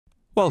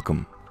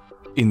Welcome!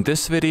 In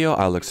this video,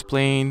 I'll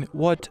explain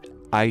what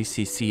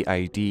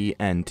ICCID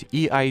and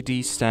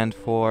EID stand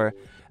for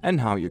and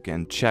how you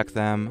can check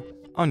them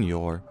on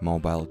your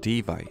mobile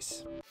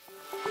device.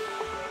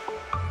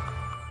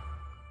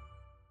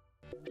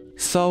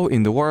 So,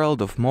 in the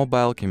world of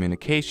mobile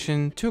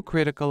communication, two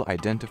critical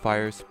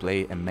identifiers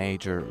play a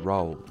major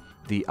role: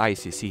 the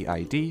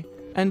ICCID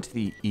and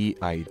the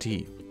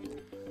EID.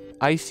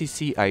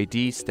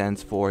 ICCID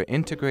stands for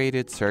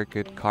Integrated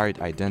Circuit Card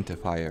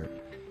Identifier.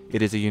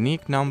 It is a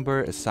unique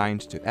number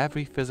assigned to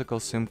every physical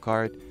SIM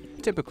card,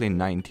 typically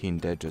 19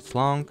 digits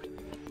long,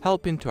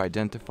 helping to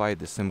identify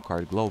the SIM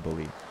card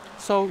globally,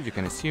 so you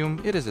can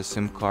assume it is a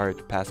SIM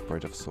card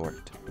passport of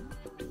sort.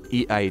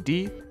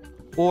 EID,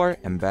 or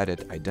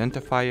Embedded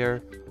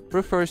Identifier,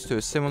 refers to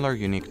a similar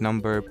unique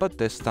number but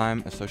this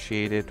time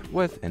associated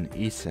with an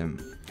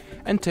eSIM,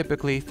 and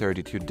typically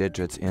 32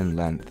 digits in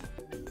length.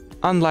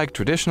 Unlike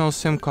traditional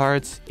SIM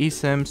cards,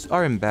 eSIMs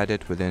are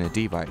embedded within a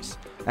device,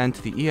 and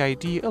the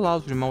EID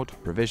allows remote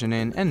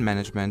provisioning and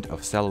management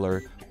of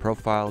cellular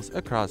profiles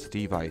across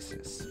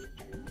devices.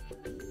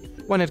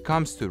 When it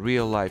comes to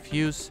real-life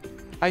use,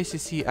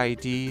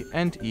 ICCID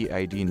and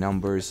EID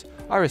numbers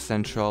are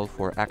essential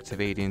for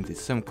activating the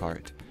SIM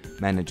card,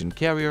 managing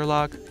carrier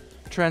lock,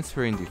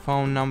 transferring the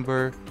phone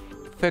number,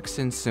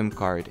 fixing SIM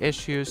card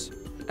issues,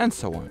 and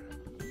so on.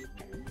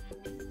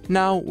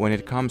 Now, when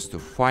it comes to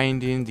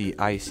finding the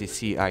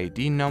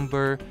ICCID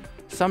number,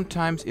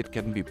 sometimes it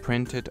can be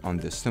printed on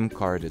the SIM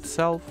card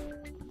itself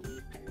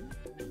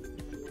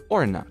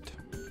or not.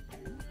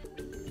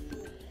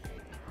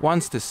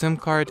 Once the SIM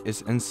card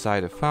is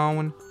inside a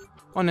phone,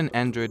 on an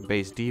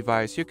Android-based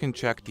device you can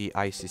check the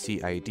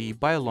ICCID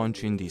by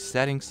launching the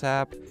Settings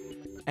app,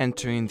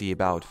 entering the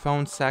About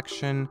Phone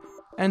section,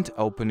 and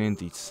opening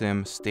the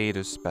SIM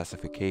status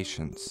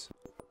specifications.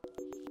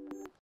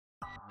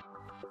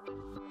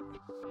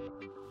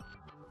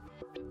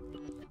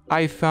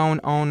 iPhone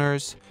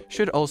owners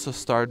should also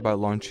start by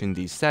launching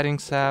the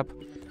Settings app,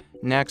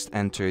 next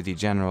enter the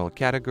General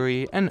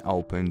category and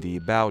open the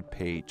About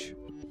page.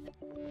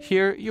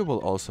 Here you will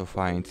also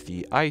find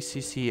the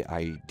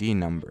ICCID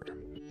number.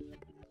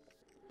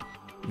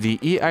 The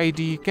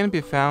EID can be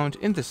found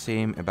in the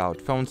same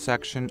About Phone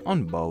section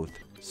on both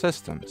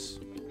systems.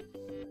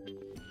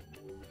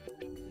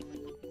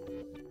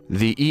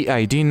 The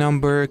EID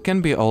number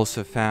can be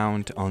also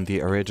found on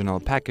the original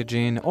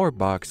packaging or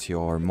box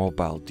your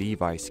mobile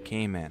device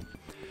came in.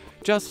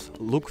 Just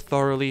look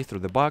thoroughly through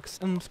the box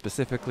and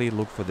specifically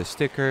look for the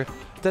sticker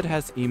that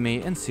has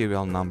IMEI and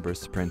serial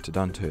numbers printed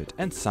onto it,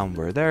 and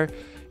somewhere there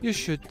you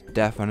should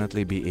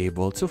definitely be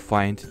able to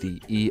find the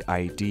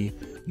EID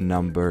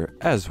number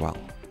as well.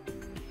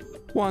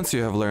 Once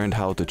you have learned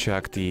how to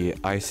check the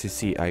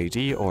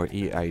ICCID or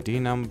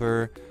EID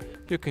number,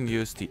 you can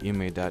use the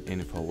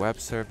IMEI.info web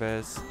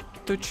service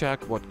to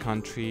check what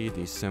country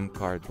the SIM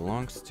card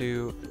belongs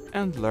to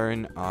and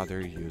learn other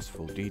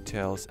useful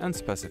details and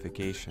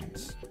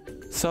specifications.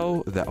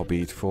 So that'll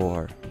be it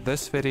for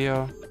this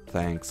video.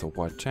 Thanks for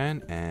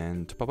watching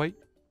and bye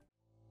bye.